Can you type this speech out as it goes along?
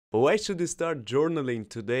Why should you start journaling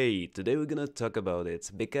today? Today we're gonna talk about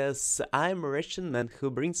it because I'm a Russian man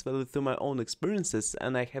who brings value through my own experiences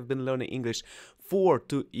and I have been learning English for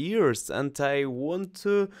 2 years and I want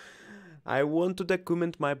to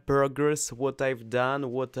document my progress, what I've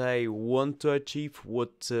done, what I want to achieve,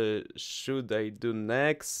 what should I do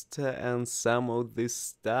next, and some of this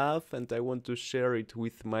stuff. And I want to share it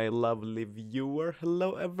with my lovely viewer.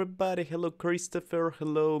 Hello, everybody. Hello, Christopher.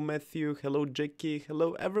 Hello, Matthew. Hello, Jackie.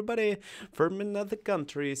 Hello, everybody from another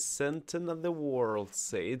countries and another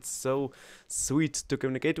worlds. It's so sweet to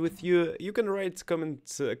communicate with you. You can write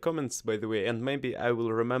comments, by the way, and maybe I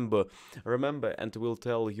will remember and will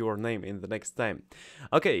tell your name in the next time.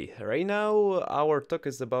 Okay, right now our talk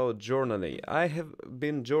is about journaling. I have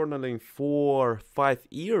been journaling for 5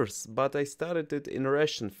 years, but I started it in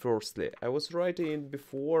Russian firstly. I was writing it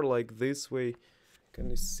before like this way. Can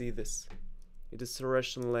you see this? It is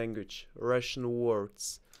Russian language, Russian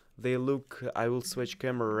words. They look, I will switch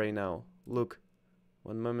camera right now. Look,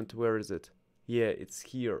 one moment, where is it? Yeah, it's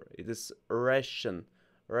here. It is Russian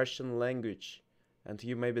language, and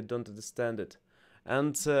you maybe don't understand it.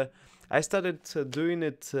 And I started doing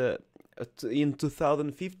it in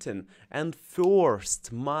 2015, and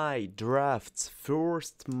first my journal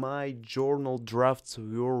drafts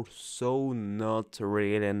were so not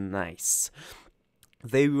really nice.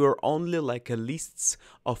 They were only like a lists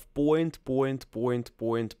of point.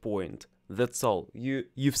 That's all.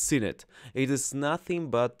 You've seen it. It is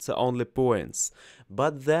nothing but only points.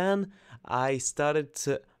 But then I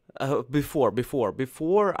started before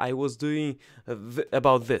I was doing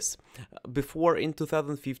about this. Before in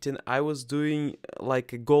 2015 I was doing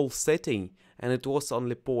like a goal setting and it was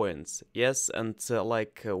only points. Yes, and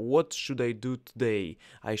what should I do today?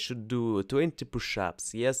 I should do 20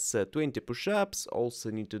 push-ups. Yes, 20 push-ups.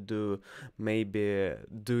 Also need to do maybe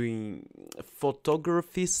doing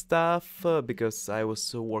photography stuff because I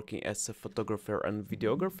was working as a photographer and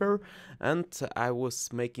videographer, and I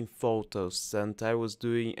was making photos and I was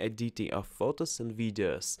doing editing of photos and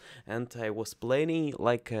videos, and I was planning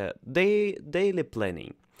like a daily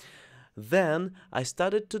planning. Then I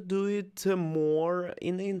started to do it more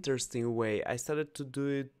in an interesting way. I started to do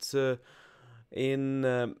it in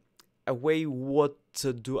a way, what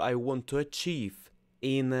do I want to achieve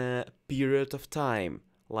in a period of time,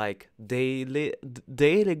 like daily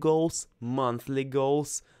goals, monthly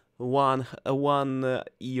goals, one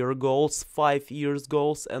year goals, 5 years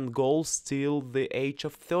goals, and goals till the age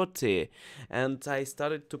of 30. And I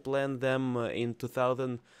started to plan them in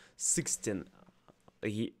 2016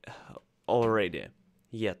 already.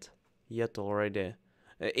 Yet already.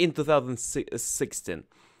 In 2016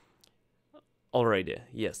 already,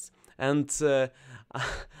 yes. And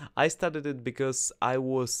I started it because I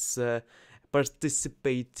was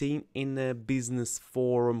participating in a business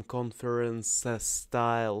forum conference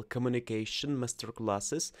style communication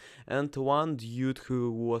masterclasses, and one dude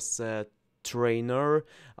who was a trainer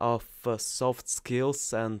of soft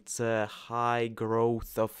skills and high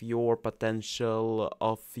growth of your potential,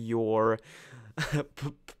 of your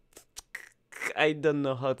I don't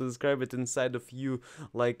know how to describe it, inside of you,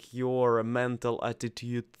 like your mental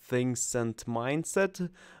attitude, things and mindset,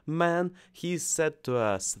 man. He said to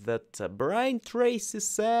us that Brian Tracy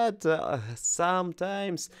said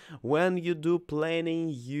sometimes when you do planning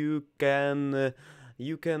you can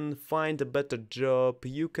find a better job,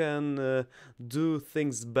 you can do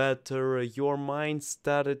things better, your mind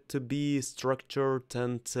started to be structured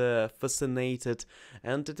and fascinated,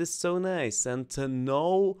 and it is so nice. And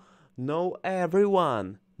know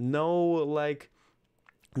everyone, know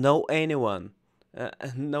anyone,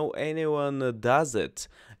 know anyone does it.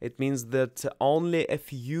 It means that only a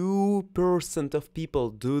few percent of people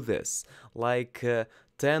do this, like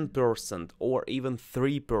 10% or even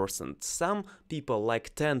 3%. Some people,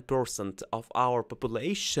 like 10% of our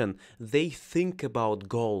population, they think about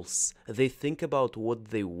goals. They think about what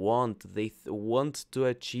they want. They want to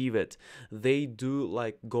achieve it. They do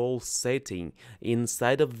like goal setting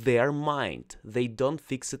inside of their mind. They don't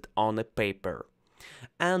fix it on a paper.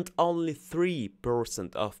 And only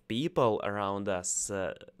 3% of people around us,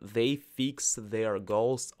 they fix their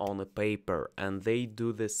goals on a paper, and they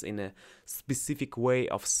do this in a specific way,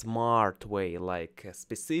 of smart way, like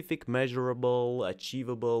specific, measurable,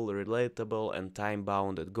 achievable, relatable, and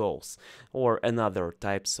time-bounded goals, or another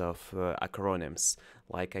types of acronyms.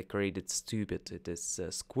 Like I created stupid, it is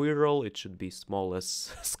squirrel, it should be small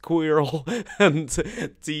as squirrel, and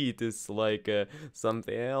T, it is like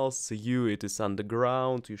something else, U, it is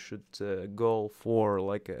underground, you should go for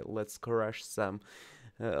like let's crush some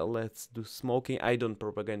let's do smoking. I don't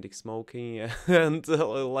propagandic smoking and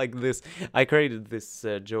like this. I created this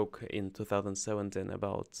joke in 2017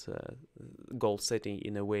 about goal setting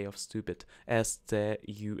in a way of stupid.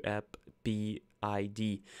 STUPID.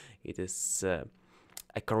 It is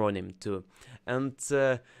acronym too. And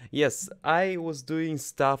yes, I was doing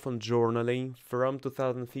stuff on journaling from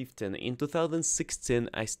 2015. In 2016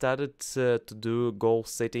 I started to do goal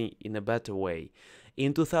setting in a better way.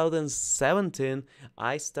 In 2017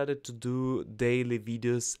 I started to do daily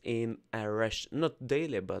videos in not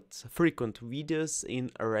daily but frequent videos in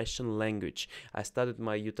Russian language. I started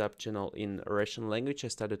my YouTube channel in Russian language. I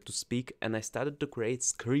started to speak and I started to create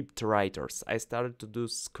script writers. I started to do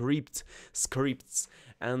scripts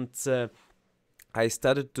and I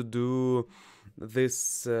started to do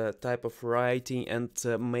this type of writing and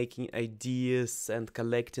making ideas and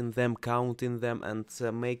collecting them, counting them, and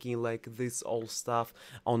making like this all stuff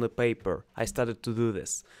on a paper. I started to do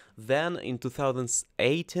this. Then in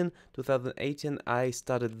 2018 I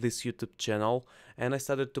started this YouTube channel and I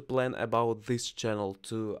started to plan about this channel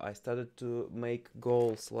too. I started to make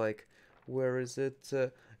goals like, where is it?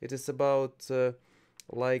 It is about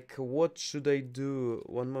like, what should I do?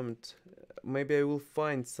 One moment, maybe I will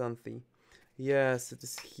find something. Yes, it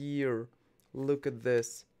is here. Look at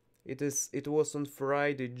this. It was on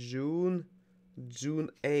Friday, June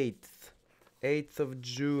 8th. 8th of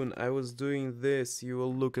June. I was doing this. You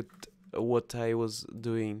will look at what I was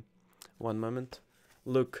doing. One moment.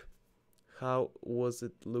 Look. How was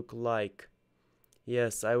it look like?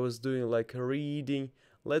 Yes, I was doing like reading.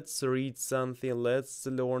 Let's read something. Let's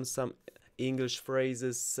learn some English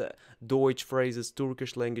phrases, Deutsch phrases,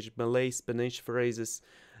 Turkish language, Malay, Spanish phrases.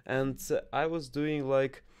 And I was doing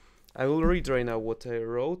like, I will read right now what I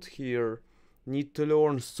wrote here. Need to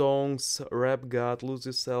learn songs, Rap God, Lose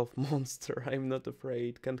Yourself, Monster, I'm Not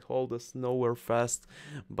Afraid, Can't Hold Us, Nowhere Fast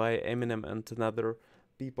by Eminem and another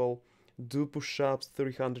people. Do push-ups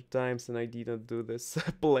 300 times and I didn't do this.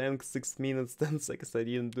 Plank 6 minutes 10 seconds, I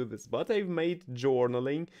didn't do this. But I've made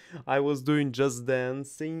journaling. I was doing just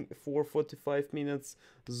dancing for 45 minutes,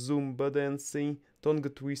 Zumba dancing, tongue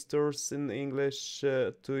twisters in English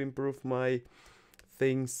to improve my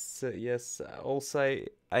things. Yes, also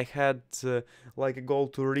I had like a goal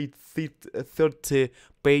to read 30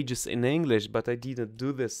 pages in English, but I didn't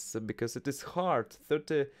do this because it is hard.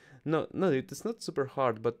 No, it is not super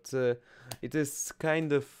hard, but it is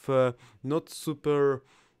kind of not super.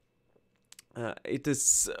 It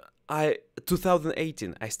is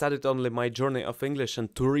 2018. I started only my journey of English,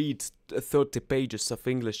 and to read 30 pages of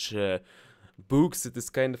English books, it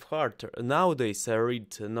is kind of hard. Nowadays I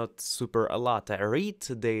read not super a lot. I read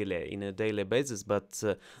daily in a daily basis, but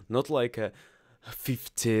not like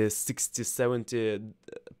 50, 60, 70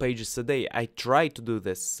 pages a day. I try to do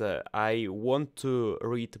this. I want to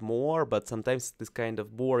read more, but sometimes it is kind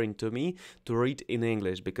of boring to me to read in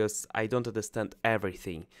English because I don't understand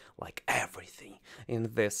everything, like everything in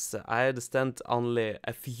this. I understand only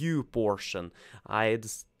a few portion. I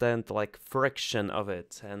understand like fraction of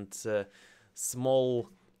it and small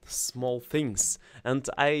things, and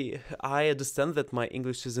I understand that my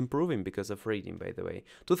English is improving because of reading, by the way.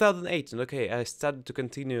 2018, okay, I started to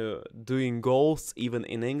continue doing goals even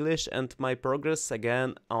in English, and my progress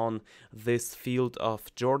again on this field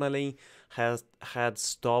of journaling had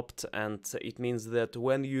stopped, and it means that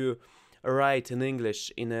when you write in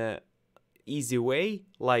English in a easy way,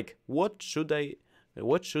 like what should I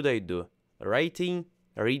do? Writing,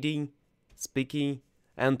 reading, speaking,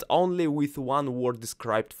 and only with one word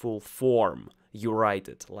described full form you write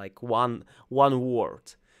it, like one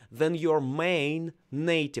word, then your main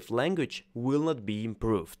native language will not be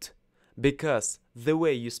improved. Because the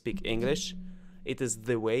way you speak English, it is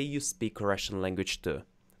the way you speak Russian language too.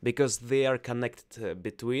 Because they are connected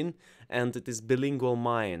between, and it is bilingual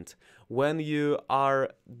mind. When you are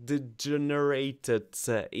degenerated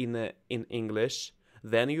in English,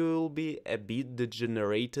 then you will be a bit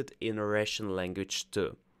degenerated in Russian language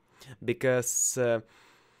too. Because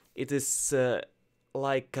it is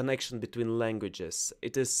like connection between languages.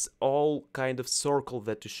 It is all kind of circle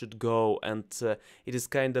that you should go, and it is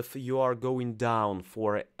kind of you are going down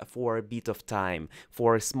for a bit of time,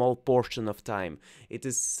 for a small portion of time. It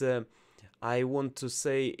is I want to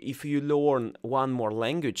say, if you learn one more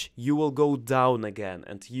language, you will go down again,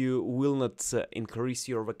 and you will not increase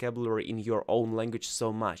your vocabulary in your own language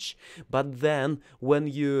so much. But then, when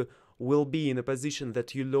you will be in a position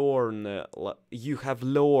that you have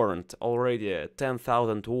learned already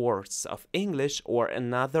 10,000 words of English or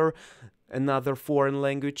another foreign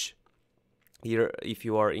language. Here, if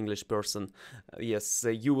you are English person, yes,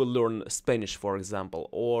 you will learn Spanish, for example,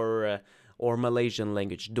 or or Malaysian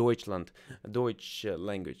language, Deutsch language,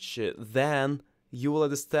 then you will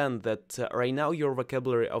understand that right now your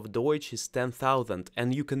vocabulary of Deutsch is 10,000,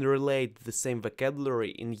 and you can relate the same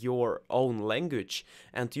vocabulary in your own language,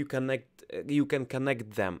 and you can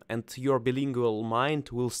connect them, and your bilingual mind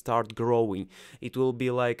will start growing. It will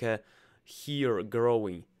be like a here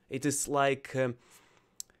growing. It is like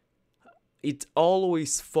it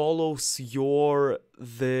always follows the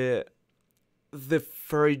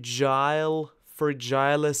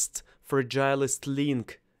fragilest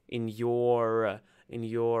link in your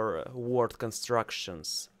word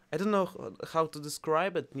constructions. I don't know how to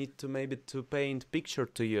describe it. Need to maybe to paint picture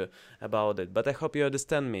to you about it, but I hope you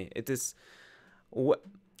understand me. It is,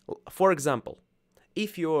 for example,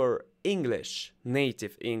 if your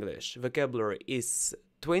native English vocabulary is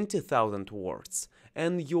 20,000 words,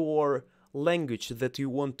 and your language that you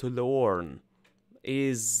want to learn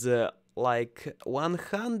is like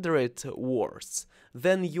 100 words,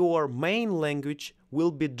 then your main language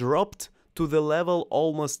will be dropped to the level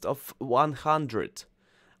almost of 100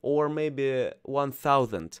 or maybe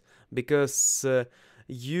 1000, because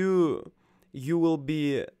you will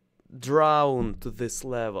be drawn to this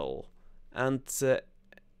level. And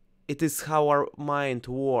it is how our mind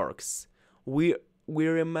works. We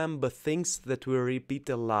remember things that we repeat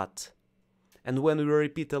a lot, and when we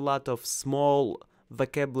repeat a lot of small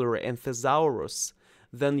vocabulary and thesaurus,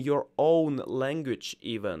 then your own language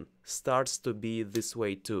even starts to be this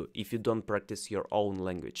way too, if you don't practice your own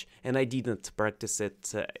language. And I didn't practice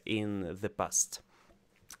it in the past.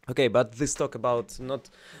 Okay, but this talk about not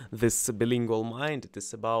this bilingual mind, it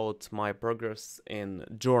is about my progress in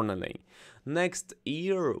journaling. Next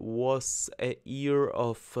year was a year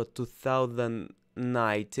of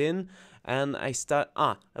 2019, and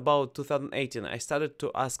about 2018, I started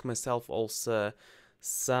to ask myself also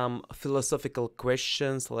some philosophical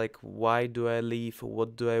questions like why do I live,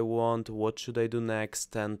 what do I want, what should I do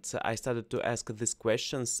next, and I started to ask these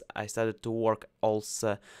questions. I started to work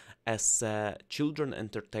also as a children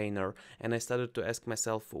entertainer, and I started to ask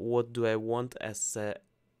myself what do I want as a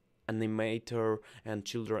animator and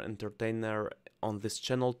children entertainer on this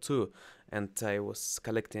channel too, and I was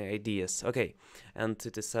collecting ideas. Okay, and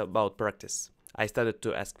it is about practice. I started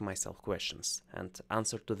to ask myself questions and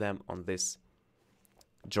answer to them on this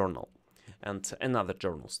journal and another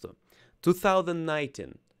journals too.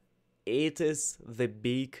 2019, it is the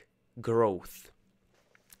big growth,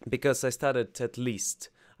 because I started to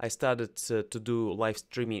do live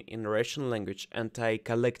streaming in Russian language, and I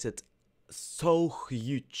collected so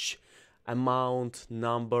huge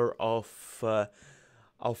number of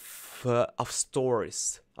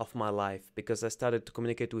stories of my life, because I started to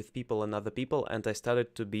communicate with people and other people, and I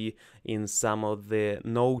started to be in some of the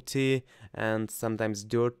naughty and sometimes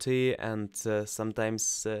dirty and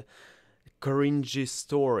sometimes cringy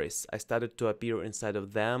stories. I started to appear inside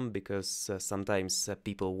of them, because sometimes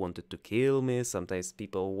people wanted to kill me, sometimes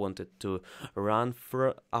people wanted to run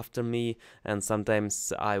after me, and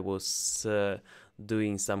sometimes I was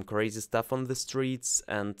doing some crazy stuff on the streets,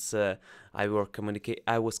 and I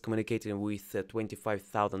was communicating with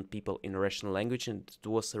 25,000 people in Russian language, and it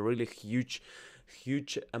was a really huge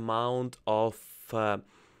amount of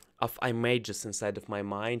images inside of my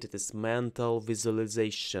mind. It is mental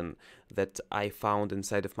visualization that I found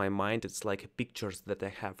inside of my mind. It's like pictures that I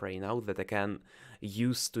have right now that I can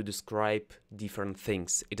use to describe different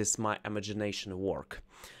things. It is my imagination work.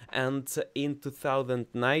 And in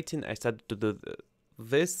 2019 I started to do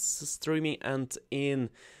this streaming, and in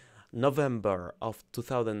November of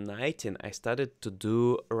 2019 I started to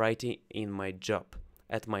do writing in my job.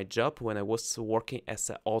 At my job, when I was working as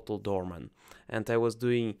an auto doorman, and I was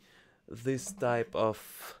doing this type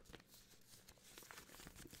of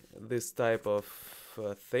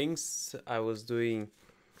things. I was doing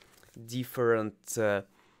different 1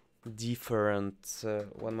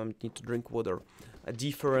 moment, need to drink water.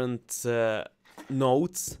 Different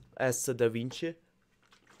notes as Da Vinci,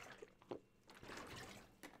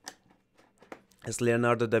 as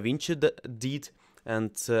Leonardo da Vinci did.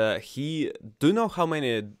 And do you know how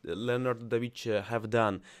many Leonardo da Vinci have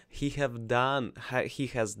done? He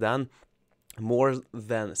has done more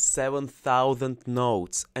than 7,000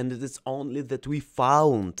 notes, and it is only that we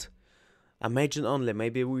found. Imagine only,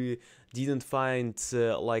 maybe we didn't find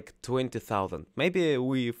like 20,000. Maybe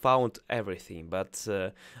we found everything, but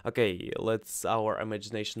okay, let's our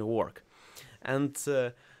imagination work. And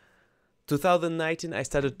 2019 I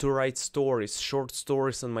started to write stories, short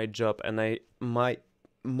stories on my job, and my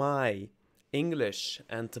English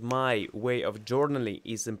and my way of journaling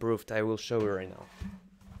is improved. I will show you right now.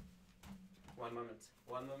 One moment,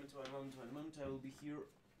 I will be here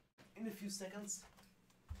in a few seconds.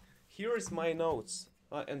 Here is my notes,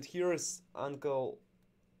 and here is Uncle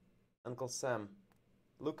Sam.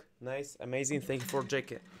 Look, nice, amazing. Thank you for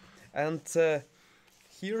Jackie. And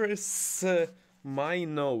here is my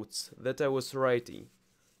notes that I was writing.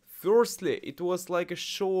 Firstly, it was like a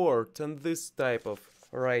short and this type of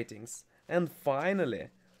writings. And finally,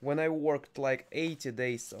 when I worked like 80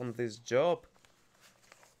 days on this job,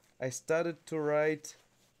 I started to write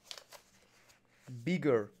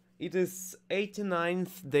bigger. It is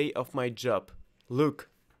 89th day of my job. Look,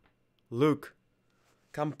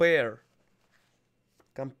 compare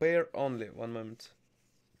only, one moment.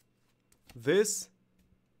 This,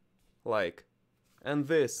 like, and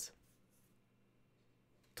this.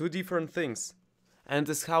 Two different things. And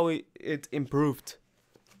this is how it improved.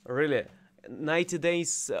 Really. 90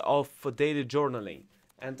 days of daily journaling.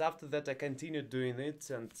 And after that I continued doing it,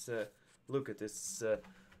 and look at this.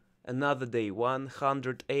 Another day,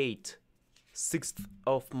 108. 6th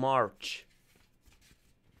of March.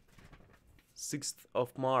 6th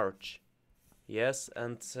of March. Yes,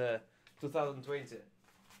 and 2020.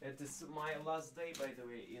 It is my last day, by the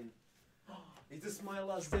way, it is my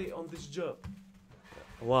last day on this job.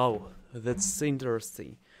 Wow, that's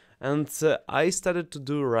interesting. And I started to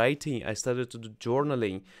do writing, I started to do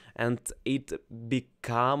journaling, and it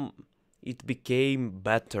became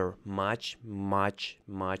better, much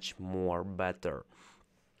more better.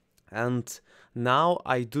 And now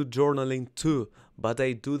I do journaling too, but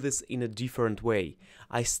I do this in a different way.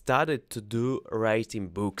 I started to do writing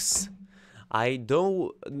books. I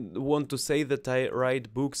don't want to say that I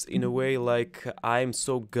write books in a way like I'm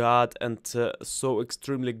so god and so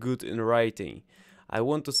extremely good in writing. I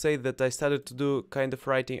want to say that I started to do kind of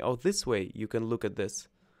writing out this way. You can look at this.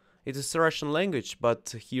 It is Russian language,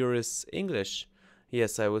 but here is English.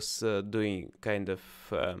 Yes, I was doing kind of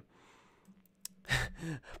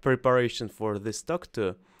preparation for this talk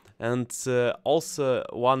too. And also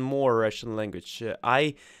one more Russian language.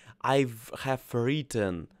 I have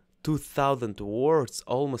written 2,000 words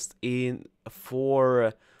almost in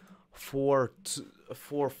for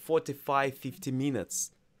 45-50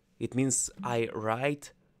 minutes. It means I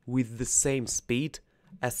write with the same speed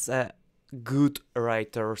as a good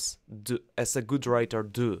writer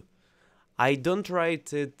do. I don't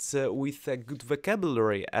write it with a good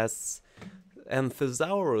vocabulary as and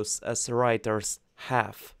thesaurus as writers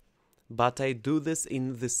have, but I do this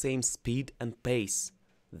in the same speed and pace.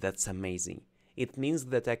 That's amazing. It means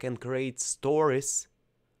that I can create stories.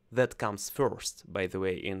 That comes first, by the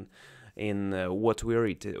way, in what we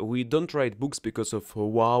read. We don't write books because of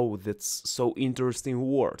wow, that's so interesting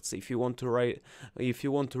words. If you want to read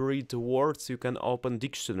words, you can open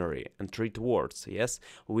dictionary and read words. Yes,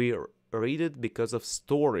 we read it because of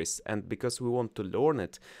stories and because we want to learn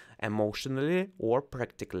it emotionally or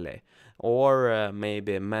practically or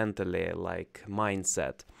maybe mentally, like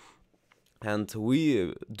mindset. And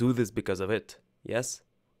we do this because of it. Yes,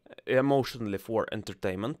 emotionally for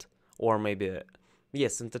entertainment, or maybe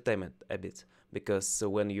yes, entertainment a bit, because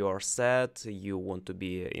when you are sad, you want to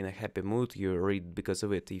be in a happy mood, you read because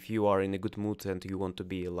of it. If you are in a good mood and you want to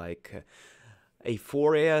be like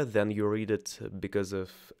euphoria, then you read it because of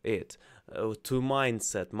it. To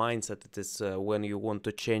mindset, it is when you want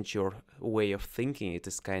to change your way of thinking. It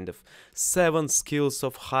is kind of 7 skills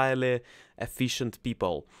of highly efficient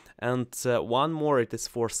people. And one more, it is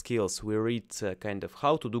 4 skills. We read kind of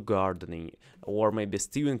how to do gardening, or maybe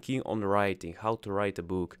Stephen King on writing, how to write a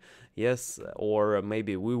book. Yes, or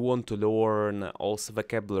maybe we want to learn also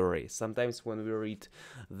vocabulary. Sometimes when we read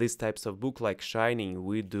these types of book like Shining,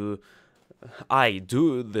 I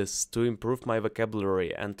do this to improve my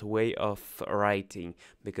vocabulary and way of writing,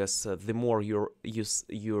 because the more you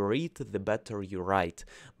read, the better you write.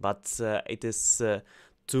 But it is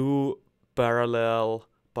 2 parallel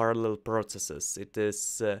processes. It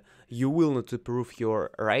is you will not improve your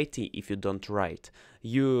writing if you don't write.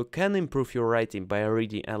 You can improve your writing by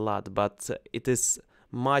reading a lot, but it is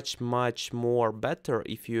much more better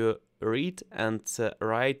if you read and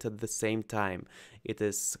write at the same time. It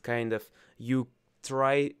is kind of you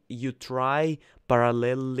try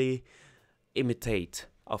parallelly imitate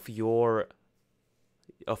of your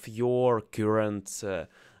current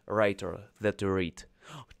writer that you read.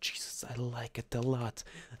 Oh, Jesus, I like it a lot.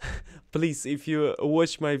 Please, if you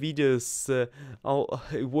watch my videos,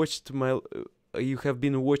 you have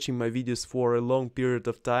been watching my videos for a long period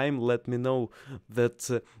of time, let me know that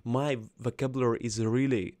my vocabulary is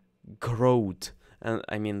really growth. And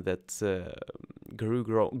I mean that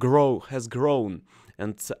has grown,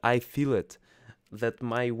 and I feel it, that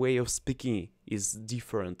my way of speaking is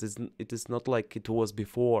different. It is not like it was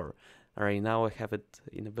before. Right now I have it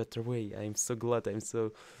in a better way. I'm so glad, I'm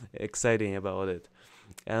so excited about it.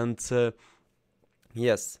 And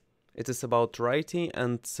yes, it is about writing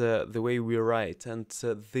and the way we write. And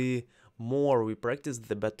the more we practice,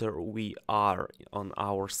 the better we are on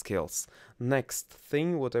our skills. Next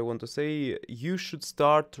thing, what I want to say, you should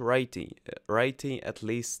start writing at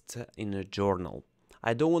least in a journal.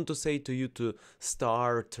 I don't want to say to you to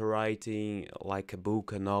start writing like a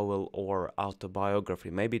book, a novel, or autobiography.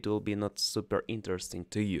 Maybe it will be not super interesting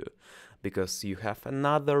to you because you have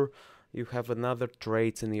another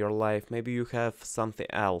trait in your life. Maybe you have something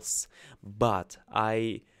else. But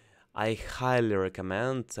I highly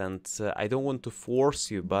recommend, and I don't want to force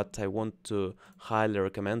you, but I want to highly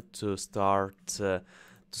recommend to start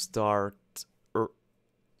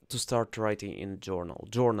writing in a journal,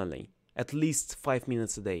 journaling. At least 5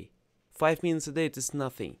 minutes a day. 5 minutes a day, it is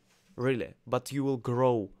nothing, really. But you will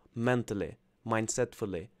grow mentally,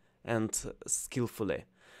 mindsetfully, and skillfully.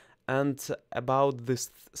 And about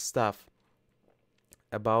this stuff,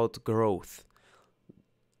 about growth,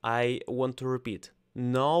 I want to repeat.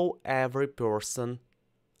 No, every person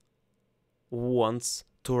wants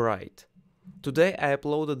to write. Today I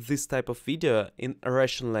uploaded this type of video in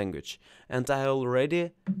Russian language, and I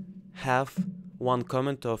already have one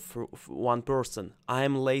comment of one person. I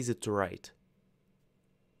am lazy to write.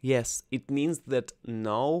 Yes, it means that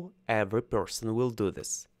no, every person will do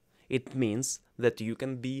this. It means that you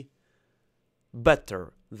can be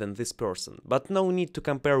better than this person, but no need to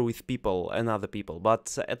compare with people and other people,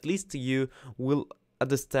 but at least you will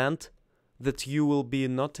understand that you will be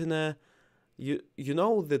not in a you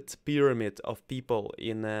know that pyramid of people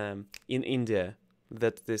in India,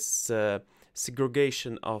 that this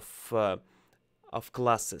segregation of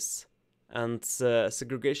classes, and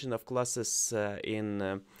segregation of classes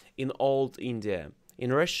in old India.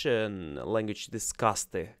 In Russian language, this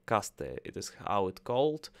caste, it is how it's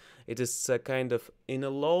called. It is kind of, in a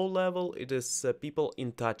low level, it is people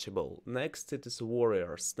untouchable. Next, it is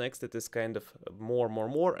warriors. Next, it is kind of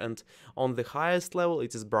more. And on the highest level,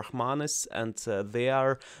 it is Brahmanes, and they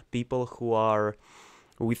are people who are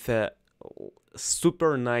with a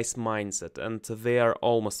super nice mindset, and they are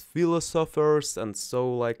almost philosophers, and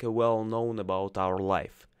so like well known about our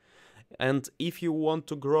life. And if you want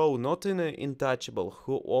to grow, not in an untouchable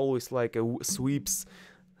who always like sweeps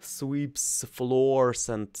floors,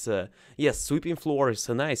 and yes, sweeping floor is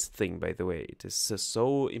a nice thing, by the way. It is a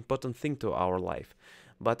so important thing to our life.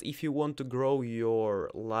 But if you want to grow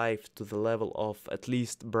your life to the level of at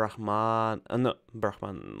least Brahman,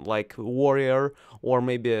 like warrior, or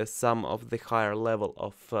maybe some of the higher level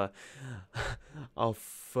of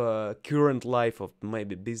current life of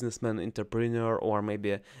maybe businessman, entrepreneur, or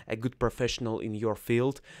maybe a good professional in your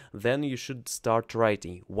field, then you should start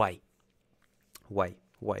writing. Why?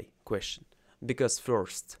 Question. Because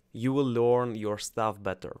first, you will learn your stuff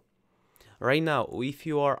better. Right now, if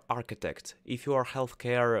you are architect, if you are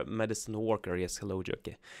healthcare medicine worker, yes, hello,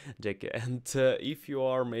 Jackie, and if you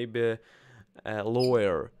are maybe a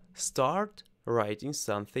lawyer, start writing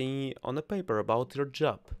something on a paper about your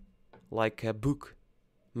job, like a book.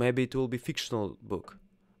 Maybe it will be fictional book,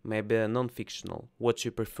 maybe a non-fictional, what you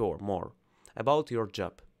prefer more, about your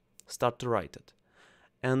job. Start to write it.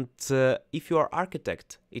 And if you are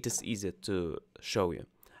architect, it is easy to show you.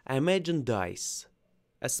 Imagine dice.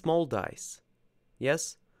 A small dice,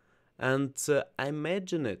 yes? And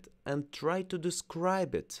imagine it and try to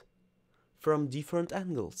describe it from different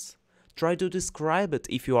angles. Try to describe it,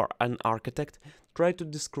 if you are an architect, try to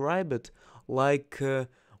describe it like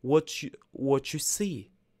what you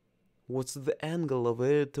see. What's the angle of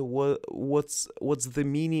it? What's the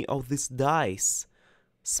meaning of this dice?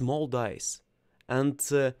 Small dice. And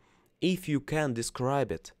if you can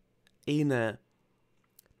describe it in a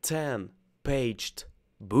 10-paged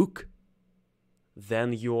book,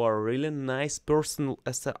 then you are a really nice person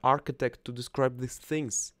as an architect to describe these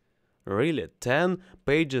things. Really, 10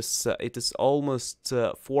 pages, it is almost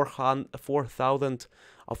 4,000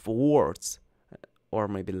 of words, or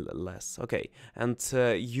maybe less. Okay, and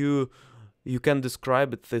you can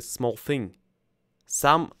describe it this small thing.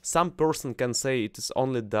 Some person can say it is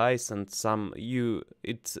only dice, and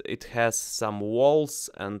it has some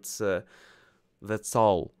walls, and that's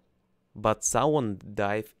all. But someone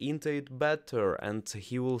dive into it better, and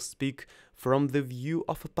he will speak from the view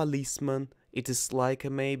of a policeman. It is like a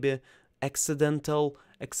maybe accidental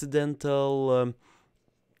what's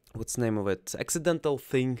the name of it? Accidental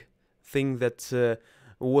thing that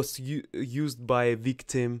was used by a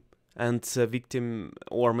victim, and a victim,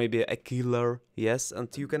 or maybe a killer, yes, and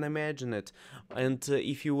you can imagine it. And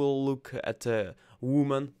if you will look at a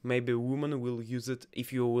woman, maybe a woman will use it.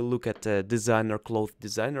 If you will look at a designer, cloth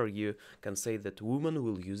designer, you can say that woman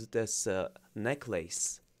will use it as a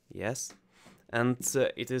necklace, yes. And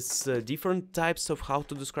it is different types of how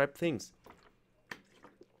to describe things.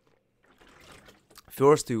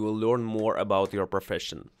 First, you will learn more about your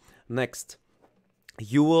profession. Next,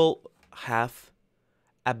 you will have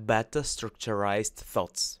a better structurized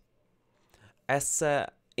thoughts. As an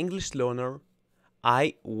English learner,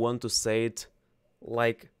 I want to say it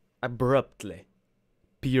like abruptly,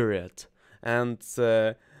 period. And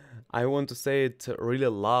I want to say it really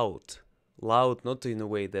loud, not in a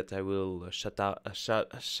way that I will shut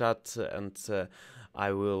and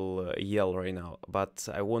I will yell right now, but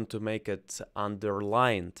I want to make it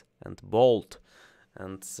underlined and bold,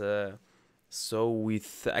 and so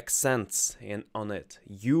with accents on it.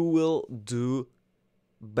 You will do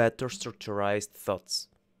better structurized thoughts,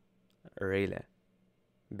 really,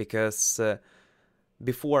 because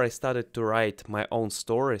before I started to write my own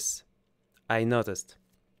stories, I noticed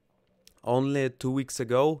only 2 weeks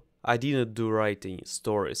ago I didn't do writing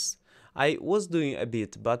stories. I was doing a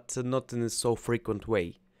bit, but not in a so frequent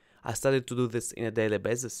way. I started to do this in a daily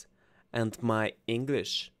basis, and my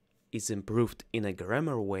English is improved in a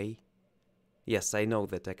grammar way. Yes, I know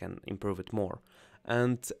that I can improve it more.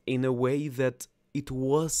 And in a way that it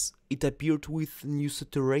appeared with new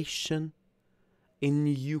saturation, in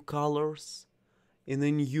new colors, in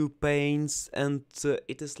the new paints, and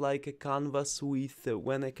it is like a canvas with,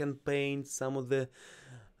 when I can paint some of the,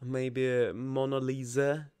 maybe Mona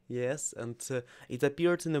Lisa, yes, and it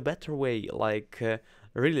appeared in a better way, like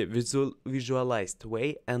really visualized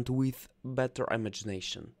way, and with better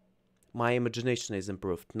imagination. My imagination is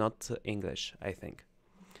improved, not English, I think.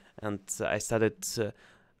 And I started,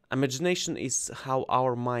 imagination is how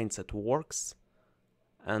our mindset works,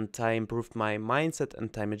 and I improved my mindset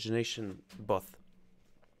and imagination both.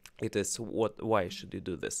 It is why should you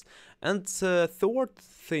do this? And third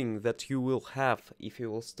thing that you will have if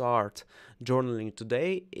you will start journaling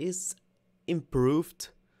today is improved.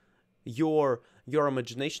 Your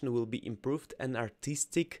imagination will be improved and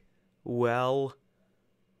artistic, well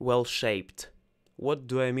shaped. What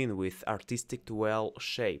do I mean with artistic, well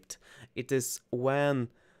shaped? It is when,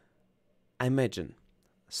 imagine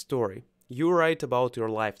story. You write about your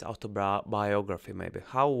life, autobiography maybe.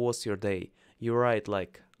 How was your day? You write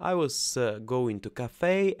like, I was going to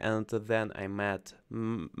cafe, and then I met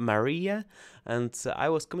Maria, and I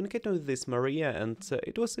was communicating with this Maria, and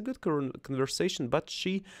it was a good conversation, but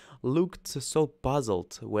she looked so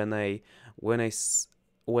puzzled when I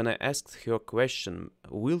asked her a question,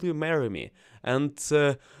 will you marry me? And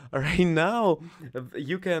right now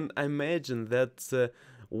you can imagine that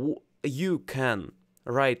you can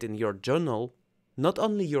write in your journal not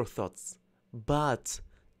only your thoughts, but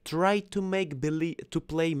try to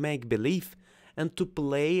play make-believe, and to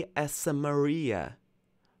play as a Maria,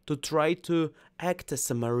 to try to act as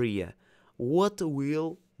a Maria. What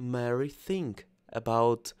will Mary think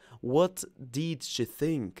about, what did she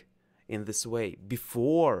think in this way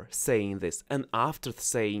before saying this and after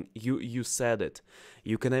saying you said it?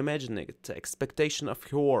 You can imagine it, expectation of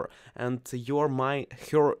her and your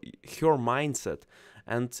her mindset,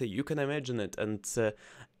 and you can imagine it, and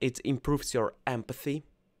it improves your empathy,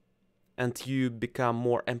 and you become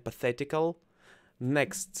more empathetical.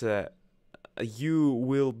 Next, you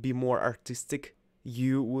will be more artistic.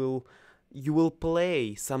 You will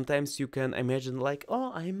play. Sometimes you can imagine like,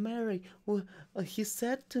 oh, I'm married. Well, he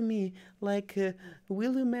said to me like,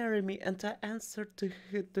 will you marry me? And I answered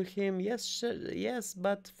to him, yes, yes,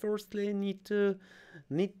 but firstly I need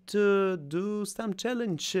to do some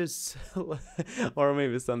challenges or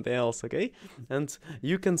maybe something else, okay? And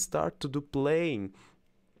you can start to do playing.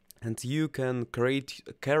 And you can create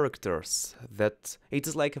characters that it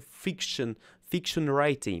is like a fiction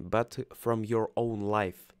writing, but from your own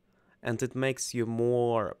life. And it makes you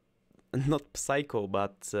more, not psycho,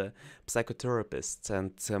 but psychotherapist,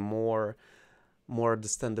 and more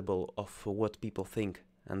understandable of what people think.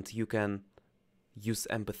 And you can use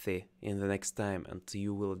empathy in the next time, and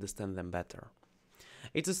you will understand them better.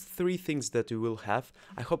 It is 3 things that you will have.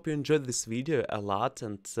 I hope you enjoyed this video a lot,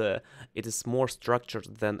 and it is more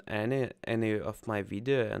structured than any of my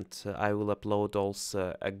video, and I will upload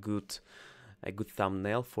also a good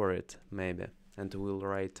thumbnail for it maybe, and we'll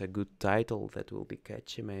write a good title that will be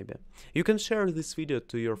catchy maybe. You can share this video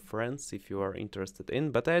to your friends if you are interested in,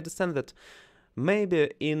 but I understand that maybe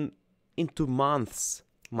in 2 months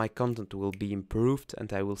my content will be improved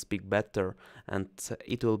and I will speak better, and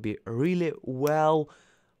it will be really well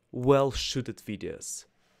well shooted videos,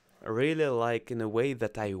 really like in a way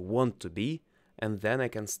that I want to be, and then I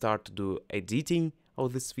can start to do editing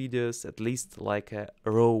of these videos, at least like a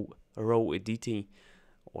raw editing,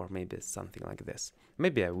 or maybe something like this.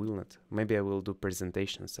 Maybe I will not. Maybe I will do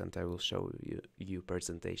presentations and I will show you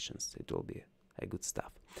presentations. It will be a good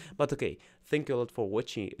stuff. But okay, thank you a lot for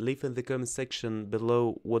watching. Leave in the comment section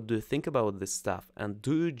below what do you think about this stuff, and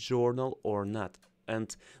do you journal or not,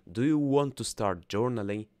 and do you want to start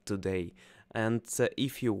journaling today? And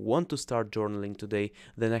if you want to start journaling today,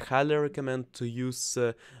 then I highly recommend to use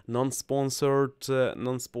non-sponsored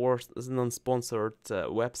website.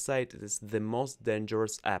 It is the most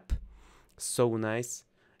dangerous app. So nice.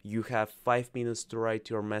 You have 5 minutes to write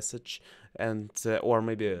your message, and or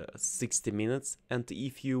maybe 60 minutes. And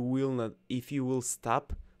if you will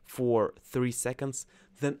stop for 3 seconds,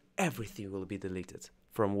 then everything will be deleted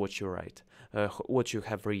from what you write, what you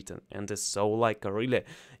have written. And it's so like really,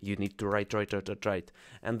 you need to write.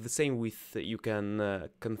 And the same with you can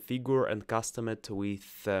configure and custom it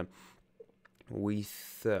with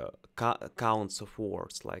counts of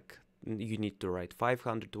words. Like you need to write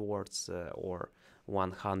 500 words or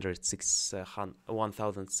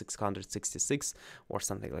 1666 or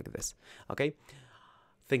something like this. Okay,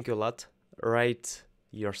 thank you a lot. Write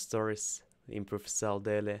your stories, improve yourself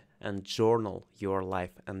daily, and journal your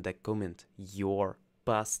life and document your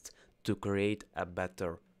past to create a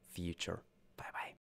better future.